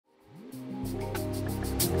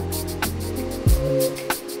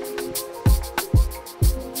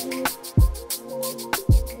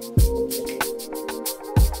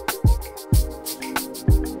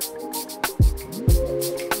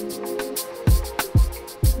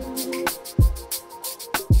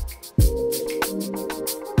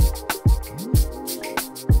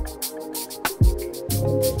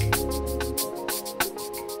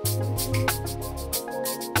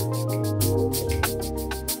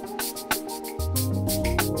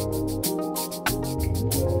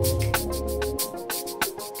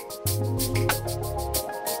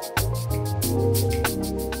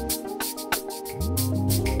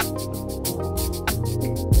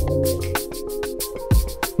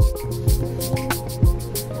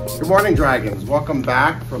morning, Dragons. Welcome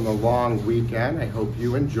back from the long weekend. I hope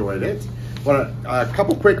you enjoyed it. A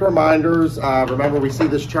couple quick reminders. Remember, we see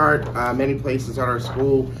this chart many places at our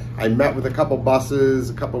school. I met with a couple buses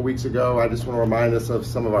a couple weeks ago. I just want to remind us of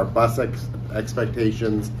some of our bus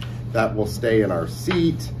expectations, that we'll stay in our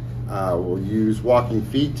seat. We'll use walking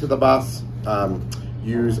feet to the bus,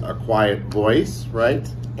 use a quiet voice, right?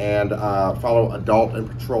 And follow adult and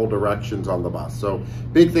patrol directions on the bus. So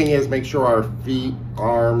big thing is make sure our feet,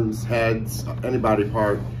 arms, heads, any body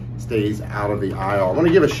part stays out of the aisle. I want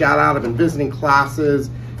to give a shout out. I've been visiting classes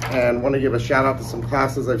and want to give a shout out to some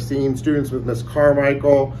classes I've seen. Students with Miss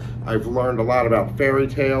Carmichael. I've learned a lot about fairy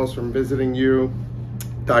tales from visiting you.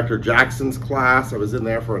 Dr. Jackson's class, I was in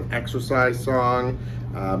there for an exercise song.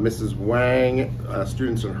 Mrs. Wang,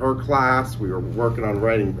 students in her class, we were working on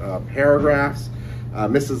writing paragraphs.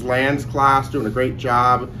 Mrs. Land's class doing a great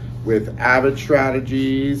job with Avid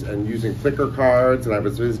strategies and using Flickr cards, and I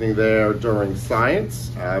was visiting there during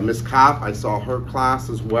science. Miss Kopp, I saw her class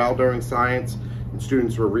as well during science, and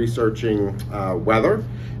students were researching weather.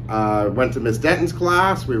 Went to Miss Denton's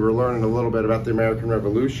class. We were learning a little bit about the American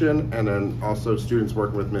Revolution, and then also students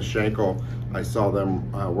working with Miss Schenkel. I saw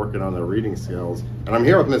them working on their reading skills. And I'm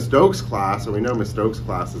here with Miss Stokes' class, and we know Miss Stokes'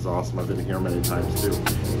 class is awesome. I've been here many times too.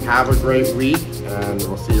 Have a great week, and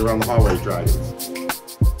we'll see you around the hallways, Dragons.